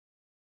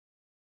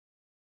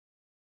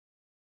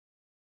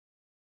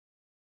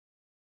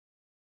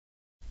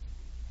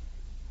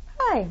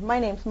Hi, my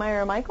name's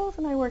Myra Michaels,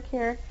 and I work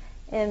here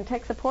in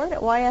tech support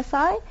at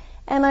YSI,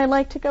 and I'd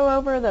like to go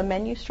over the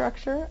menu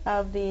structure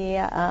of the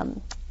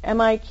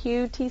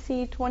MIQ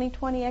TC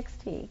 2020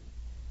 XT.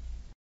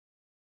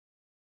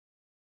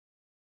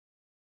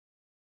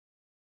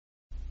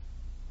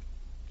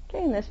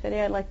 Okay, in this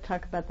video I'd like to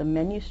talk about the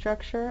menu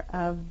structure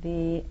of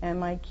the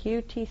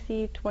MIQ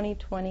TC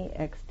 2020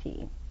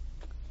 XT.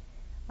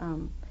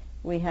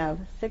 We have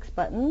 6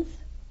 buttons.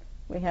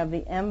 We have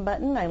the M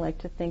button. I like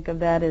to think of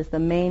that as the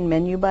main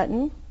menu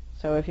button.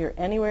 So if you're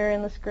anywhere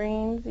in the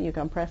screens, you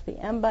can press the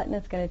M button.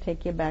 It's going to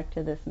take you back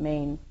to this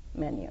main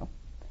menu.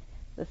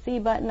 The C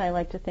button I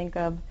like to think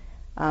of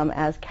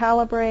as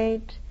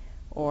calibrate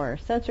or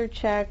sensor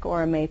check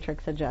or a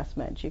matrix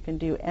adjustment. You can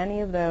do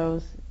any of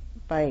those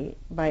by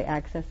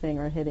accessing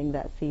or hitting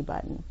that C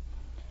button.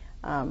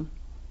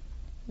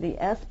 The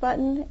S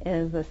button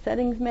is the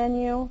settings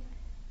menu.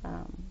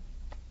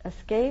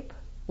 Escape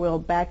will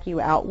back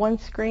you out one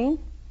screen,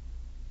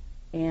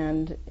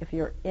 and if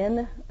you're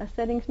in a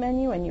settings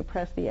menu and you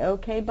press the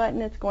OK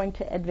button, it's going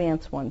to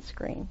advance one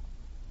screen.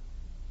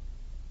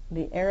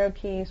 The arrow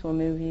keys will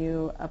move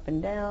you up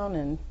and down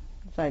and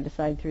side to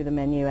side through the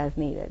menu as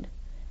needed.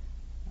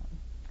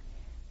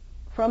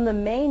 From the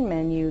main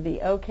menu,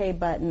 the OK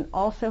button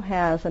also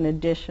has an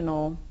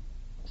additional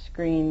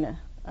screen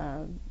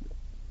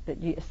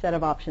set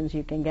of options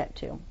you can get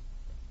to.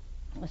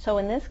 So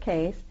in this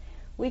case,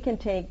 we can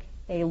take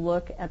a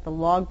look at the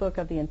logbook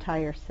of the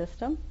entire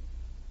system.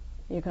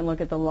 You can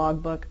look at the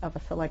logbook of a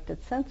selected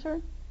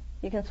sensor.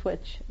 You can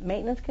switch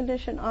maintenance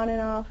condition on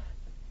and off.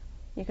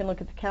 You can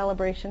look at the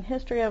calibration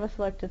history of a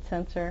selected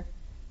sensor,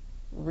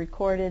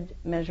 recorded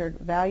measured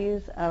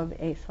values of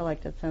a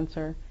selected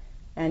sensor,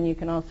 and you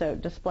can also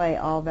display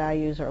all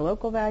values or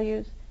local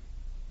values,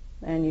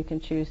 and you can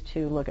choose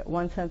to look at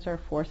 1 sensor,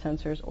 4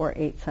 sensors, or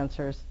 8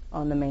 sensors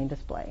on the main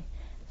display.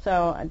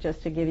 So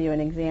just to give you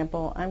an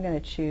example, I'm going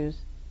to choose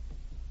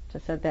to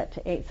set that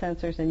to 8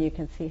 sensors, and you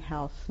can see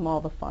how small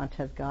the font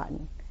has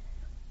gotten.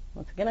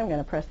 Once again, I'm going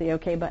to press the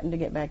OK button to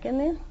get back in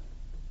there.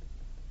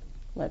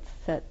 Let's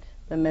set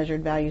the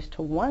measured values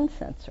to 1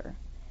 sensor,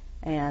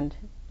 and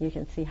you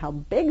can see how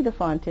big the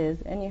font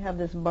is, and you have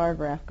this bar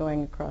graph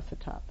going across the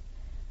top.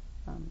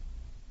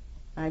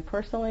 I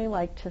personally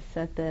like to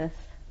set this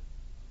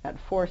at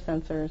 4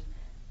 sensors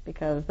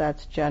because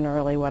that's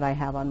generally what I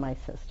have on my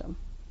system.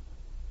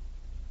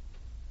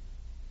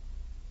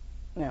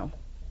 Now,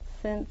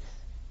 since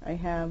I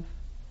have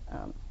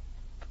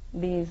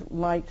these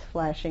lights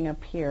flashing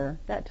up here,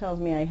 that tells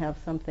me I have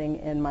something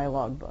in my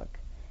logbook.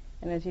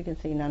 And as you can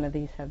see, none of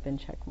these have been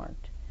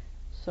checkmarked.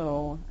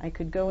 So I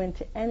could go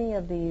into any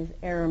of these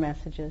error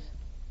messages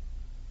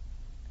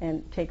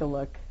and take a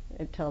look.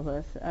 It tells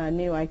us a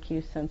new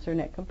IQ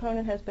SensorNet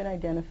component has been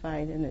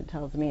identified, and it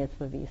tells me it's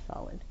the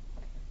V-solid.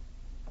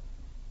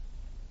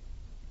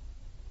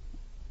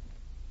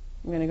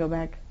 I'm going to go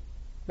back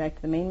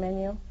to the main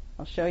menu.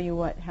 I'll show you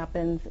what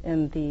happens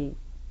in the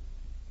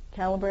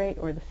calibrate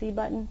or the C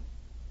button.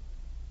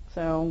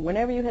 So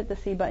whenever you hit the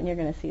C button, you're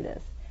going to see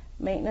this.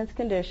 Maintenance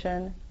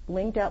condition,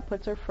 linked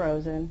outputs are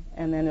frozen,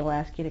 and then it'll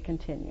ask you to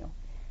continue.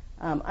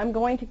 I'm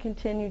going to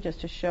continue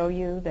just to show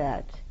you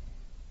that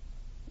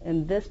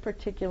in this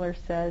particular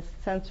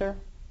sensor,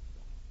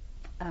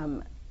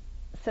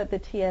 set the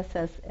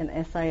TSS and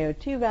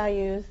SiO2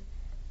 values.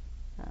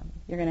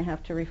 You're going to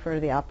have to refer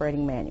to the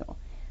operating manual.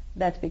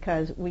 That's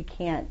because we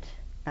can't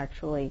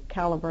actually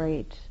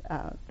calibrate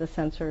the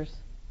sensors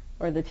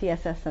or the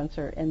TSS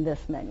sensor in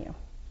this menu.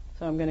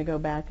 So I'm going to go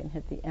back and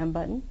hit the M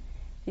button.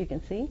 So you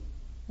can see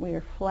we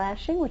are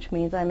flashing, which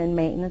means I'm in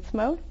maintenance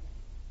mode.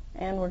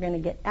 And we're going to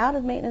get out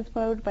of maintenance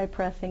mode by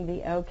pressing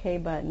the OK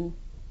button,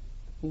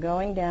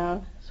 going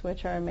down,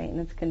 switch our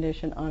maintenance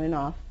condition on and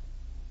off.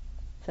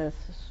 It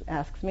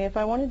asks me if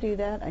I want to do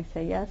that. I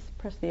say yes,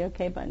 press the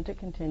OK button to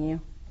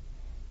continue.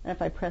 And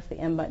if I press the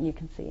M button, you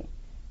can see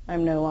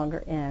I'm no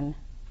longer in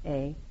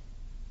a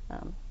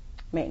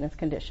maintenance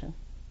condition.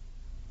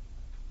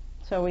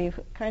 So we've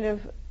kind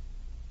of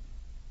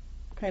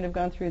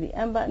gone through the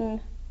M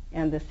button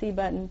and the C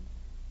button,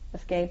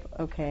 escape,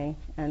 OK,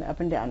 and up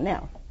and down.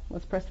 Now,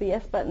 let's press the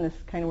S button. This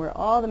is kind of where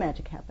all the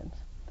magic happens.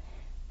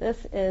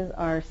 This is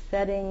our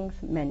settings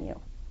menu.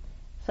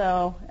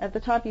 So at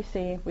the top you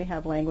see we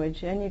have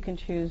language, and you can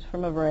choose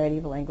from a variety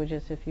of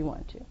languages if you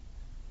want to.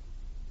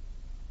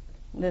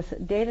 This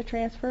data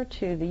transfer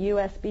to the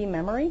USB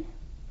memory,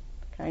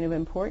 kind of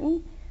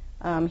important.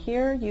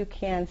 Here you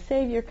can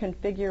save your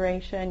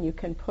configuration. You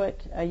can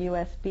put a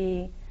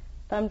USB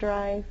thumb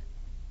drive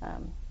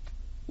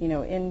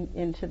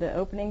into the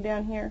opening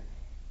down here,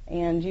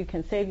 and you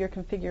can save your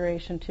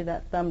configuration to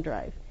that thumb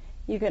drive.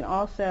 You can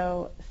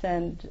also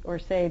send or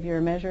save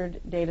your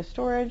measured data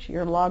storage,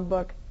 your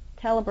logbook,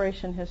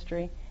 calibration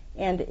history,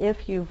 and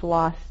if you've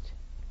lost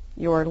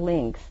your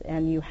links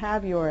and you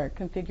have your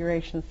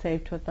configuration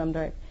saved to a thumb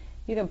drive,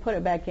 you can put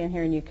it back in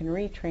here and you can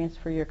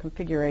retransfer your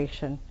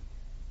configuration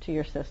to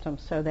your system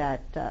so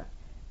that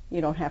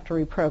you don't have to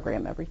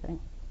reprogram everything.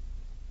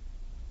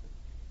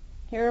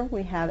 Here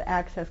we have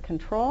access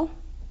control.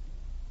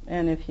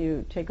 And if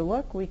you take a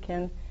look, we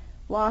can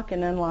lock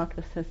and unlock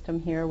the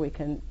system here. We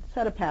can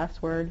set a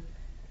password.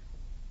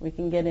 We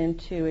can get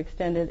into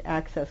extended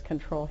access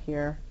control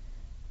here.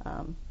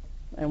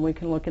 And we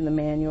can look in the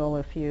manual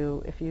if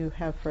you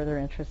have further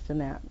interest in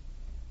that.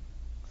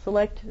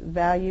 Select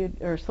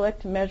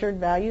measured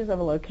values of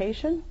a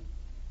location.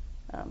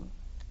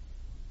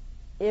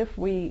 If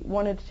we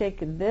wanted to take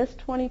this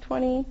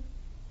 2020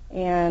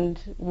 and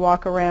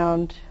walk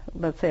around,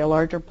 let's say, a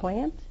larger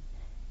plant,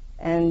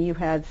 and you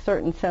had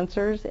certain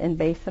sensors in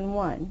Basin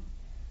 1,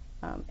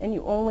 and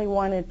you only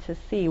wanted to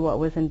see what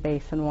was in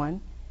Basin 1,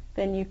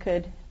 then you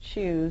could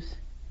choose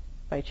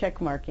by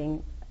check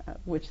marking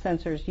which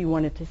sensors you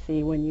wanted to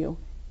see when you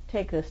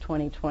take this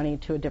 2020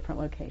 to a different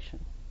location.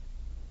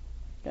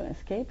 Going to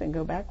escape and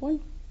go back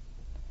one.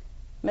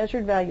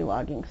 Measured value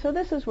logging. So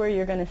this is where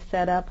you're going to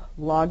set up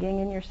logging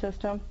in your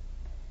system.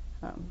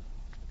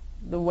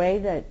 The way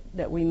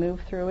that we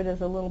move through it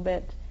is a little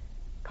bit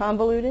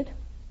convoluted,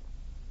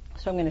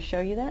 so I'm going to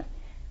show you that.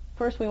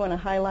 First, we want to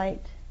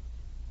highlight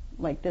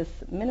like this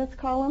minutes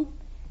column,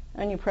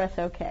 and you press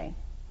OK,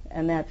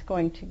 and that's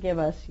going to give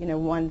us,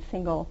 one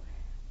single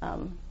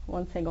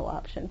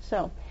option.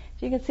 So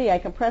you can see I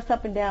can press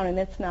up and down, and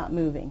it's not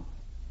moving.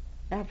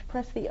 I have to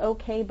press the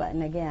OK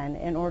button again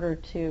in order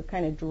to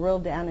kind of drill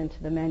down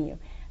into the menu.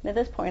 And at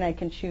this point, I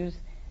can choose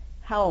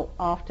how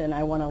often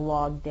I want to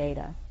log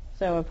data.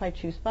 So if I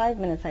choose 5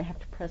 minutes, I have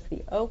to press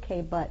the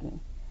OK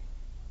button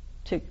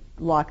to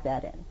lock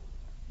that in.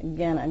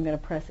 Again, I'm going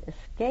to press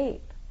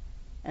Escape,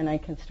 and I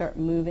can start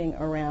moving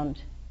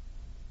around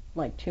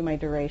like to my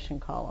duration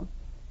column.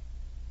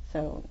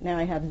 So now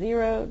I have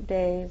 0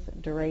 days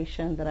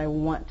duration that I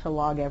want to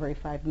log every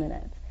 5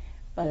 minutes.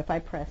 But if I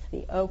press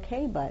the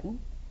OK button,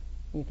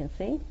 you can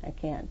see I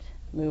can't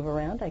move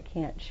around. I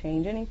can't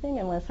change anything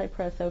unless I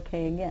press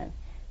OK again.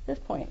 At this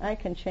point, I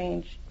can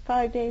change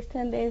 5 days,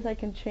 10 days. I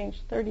can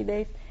change 30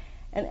 days.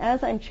 And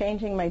as I'm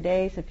changing my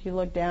days, if you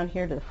look down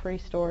here to the free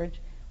storage,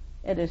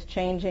 it is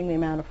changing the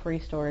amount of free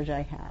storage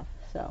I have.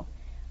 So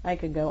I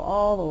could go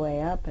all the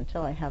way up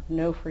until I have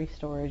no free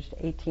storage to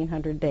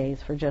 1,800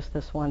 days for just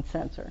this one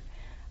sensor.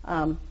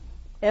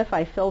 If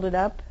I filled it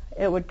up,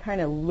 it would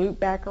kind of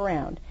loop back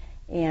around.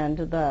 And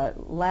the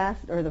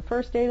last or the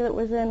first data that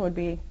was in would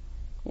be,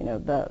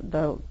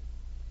 the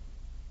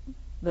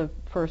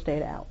first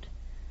data out.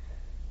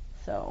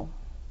 So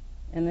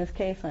in this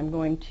case, I'm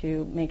going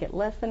to make it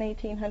less than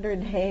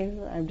 1,800 days.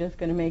 I'm just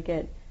going to make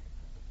it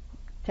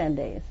 10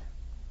 days.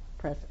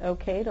 Press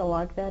OK to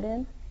log that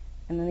in.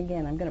 And then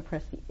again, I'm going to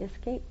press the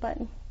Escape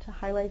button to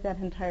highlight that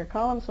entire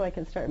column so I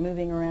can start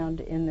moving around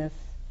in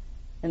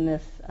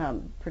this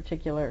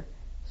particular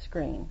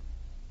screen.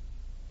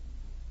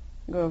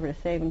 Go over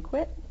to Save and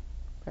Quit,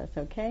 press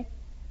OK,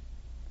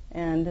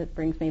 and it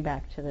brings me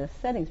back to the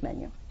Settings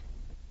menu.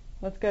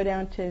 Let's go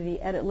down to the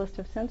Edit List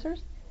of Sensors.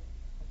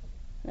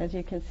 As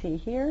you can see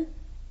here,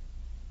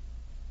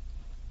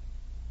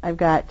 I've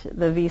got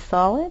the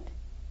V-Solid,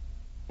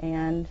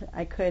 and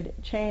I could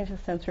change the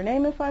sensor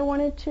name if I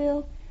wanted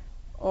to,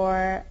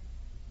 or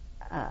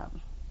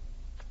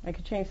I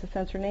could change the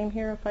sensor name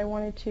here if I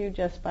wanted to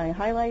just by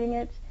highlighting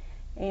it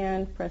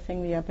and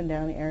pressing the up and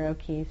down arrow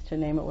keys to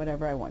name it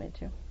whatever I wanted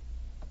to.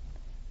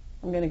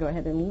 I'm going to go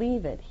ahead and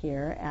leave it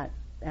here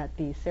at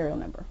the serial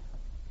number.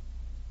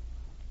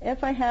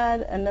 If I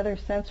had another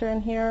sensor in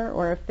here,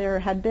 or if there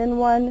had been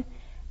one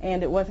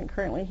and it wasn't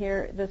currently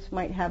here, this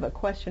might have a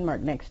question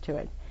mark next to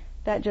it.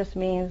 That just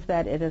means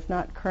that it is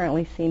not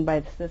currently seen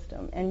by the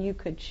system, and you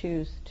could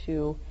choose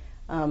to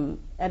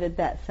edit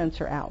that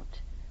sensor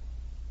out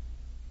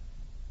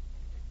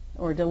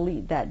or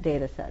delete that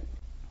data set.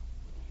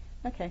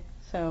 Okay,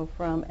 so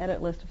from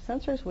Edit List of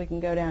Sensors, we can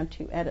go down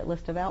to Edit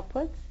List of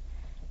Outputs.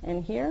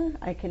 And here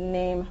I can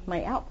name my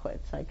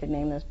outputs. I could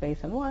name this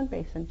Basin 1,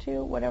 Basin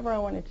 2, whatever I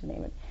wanted to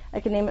name it. I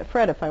could name it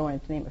Fred if I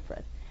wanted to name it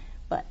Fred.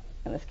 But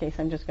in this case,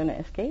 I'm just going to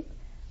escape.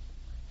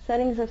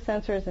 Settings of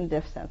Sensors and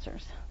Diff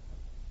Sensors.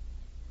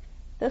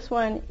 This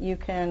one, you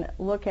can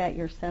look at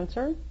your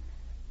sensor,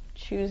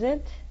 choose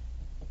it,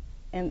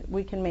 and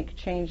we can make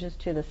changes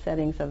to the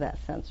settings of that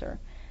sensor.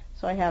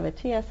 So I have a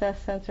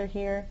TSS sensor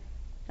here.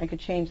 I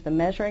could change the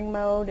measuring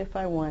mode if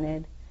I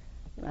wanted.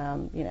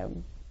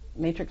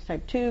 Matrix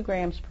type 2,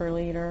 grams per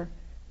liter.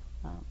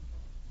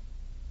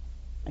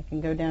 I can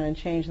go down and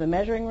change the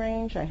measuring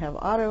range. I have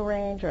auto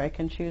range, or I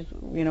can choose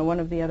one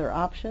of the other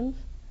options.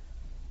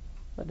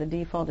 But the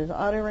default is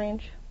auto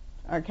range.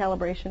 Our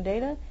calibration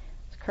data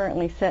is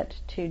currently set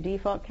to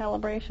default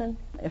calibration.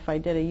 If I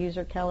did a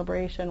user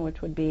calibration,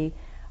 which would be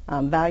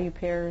value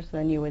pairs,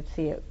 then you would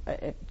see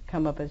it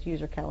come up as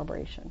user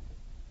calibration.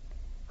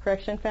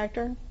 Correction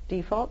factor,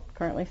 default,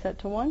 currently set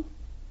to 1.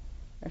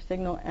 Our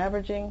signal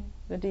averaging,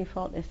 the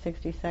default is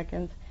 60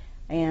 seconds,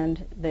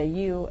 and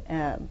the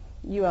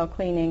UL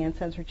cleaning and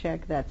sensor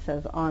check, that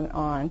says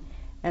on,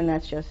 and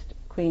that's just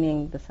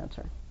cleaning the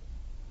sensor.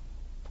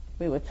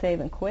 We would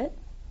save and quit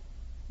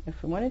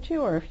if we wanted to,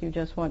 or if you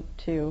just want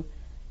to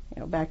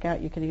back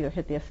out, you could either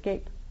hit the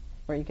escape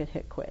or you could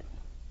hit quit.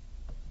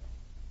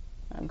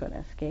 I'm going to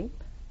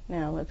escape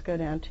Now let's go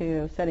down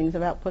to settings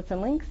of outputs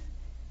and links.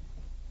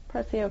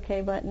 Press the OK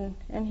button,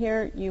 and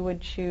here you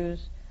would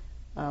choose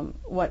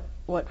what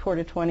 4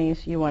 to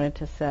 20s you wanted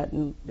to set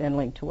and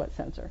link to what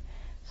sensor.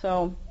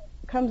 So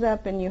it comes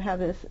up and you have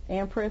this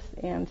ampersand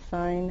and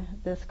sign,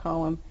 this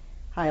column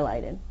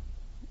highlighted.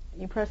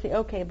 You press the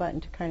OK button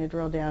to kind of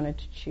drill down and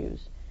to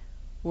choose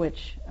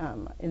which,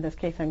 in this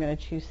case I'm going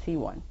to choose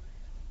C1.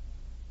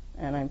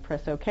 And I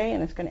press OK,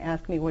 and it's going to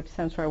ask me which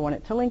sensor I want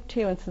it to link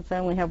to, and since I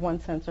only have one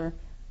sensor,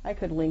 I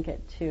could link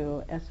it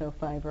to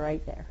SO5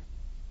 right there.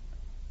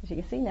 As you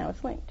can see, now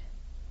it's linked.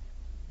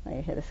 Now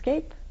you hit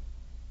Escape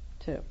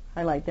to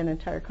highlight that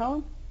entire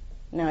column.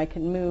 Now I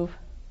can move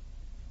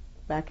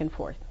back and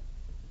forth.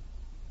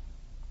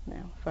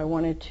 Now, if I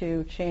wanted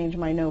to change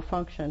my no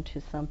function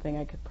to something,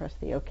 I could press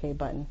the OK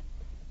button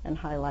and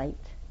highlight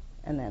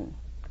and then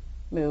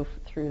move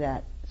through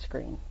that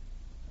screen. In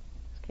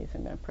this case,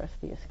 I'm going to press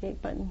the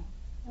Escape button,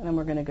 and then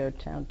we're going to go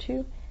down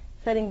to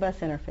Setting Bus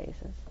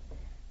Interfaces.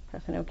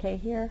 Press an OK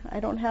here.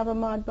 I don't have a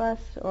mod bus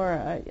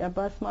or a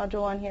bus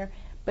module on here,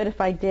 but if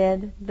I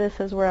did, this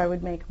is where I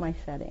would make my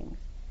settings.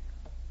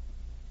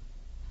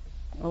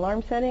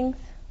 Alarm settings,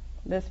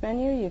 this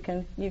menu, you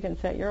can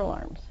set your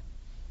alarms.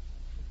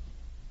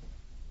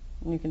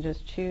 You can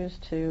just choose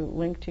to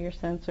link to your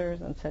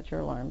sensors and set your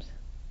alarms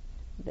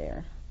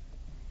there.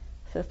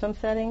 System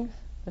settings,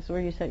 this is where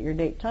you set your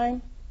date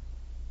time.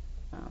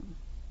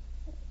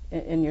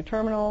 In your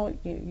terminal,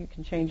 you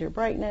can change your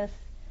brightness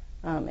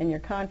and your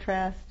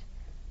contrast.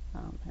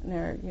 And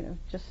there are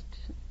just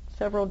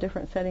several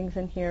different settings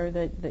in here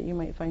that you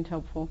might find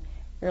helpful.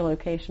 Your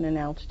location and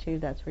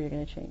altitude, that's where you're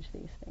going to change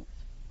these things.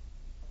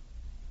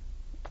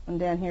 And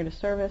down here to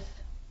service,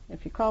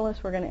 if you call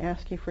us, we're going to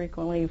ask you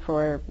frequently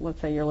for, let's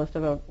say, your list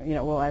of,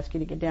 we'll ask you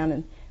to get down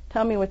and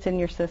tell me what's in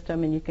your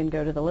system, and you can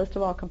go to the list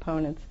of all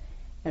components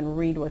and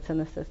read what's in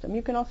the system.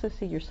 You can also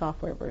see your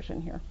software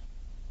version here.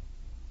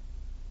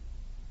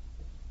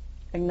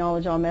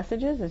 Acknowledge all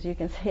messages. As you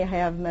can see, I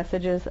have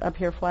messages up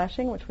here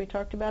flashing, which we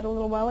talked about a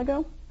little while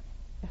ago.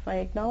 If I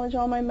acknowledge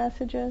all my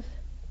messages,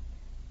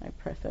 I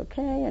press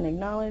OK and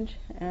acknowledge,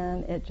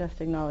 and it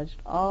just acknowledged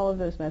all of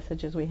those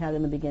messages we had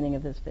in the beginning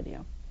of this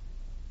video.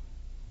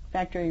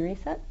 Factory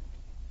reset,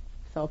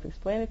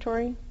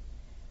 self-explanatory.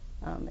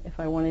 If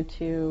I wanted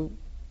to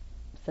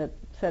set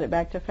it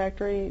back to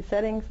factory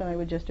settings, then I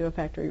would just do a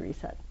factory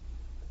reset.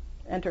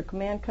 Enter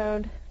command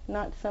code,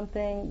 not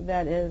something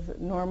that is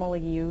normally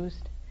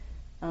used.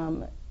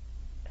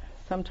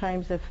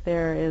 Sometimes if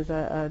there is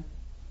a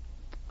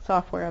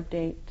software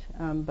update,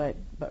 but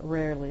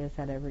rarely is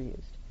that ever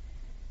used.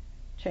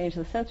 Change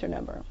the sensor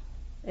number.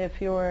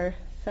 If your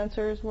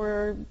sensors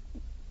were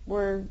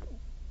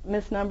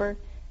misnumbered,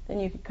 then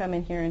you could come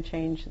in here and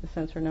change the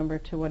sensor number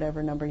to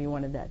whatever number you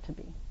wanted that to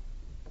be.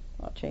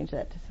 I'll change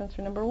that to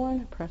sensor number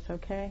 1, press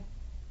OK,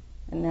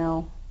 and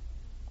now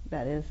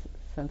that is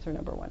sensor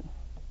number 1.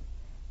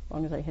 As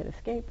long as I hit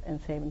Escape and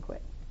save and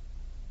quit.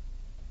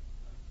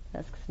 It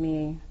asks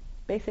me,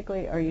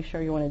 basically, are you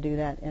sure you want to do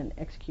that, and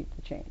execute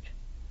the change.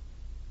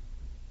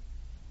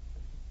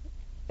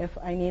 If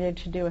I needed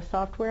to do a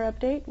software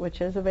update, which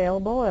is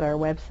available at our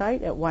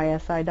website at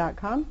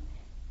ysi.com,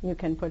 you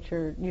can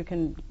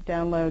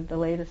download the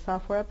latest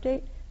software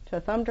update to a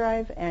thumb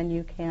drive, and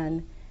you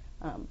can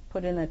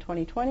put in the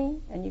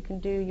 2020, and you can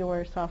do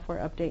your software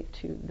update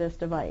to this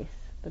device,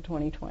 the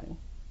 2020.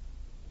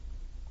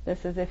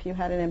 This is if you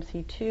had an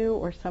MC2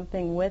 or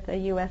something with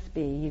a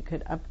USB. You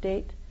could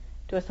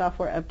do a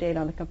software update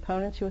on the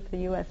components with the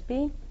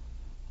USB,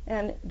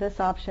 and this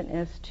option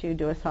is to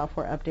do a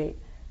software update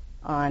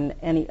on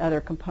any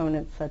other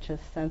components such as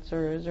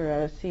sensors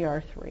or a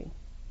CR3.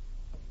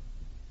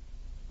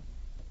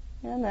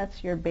 And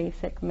that's your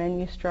basic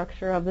menu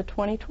structure of the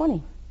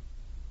 2020.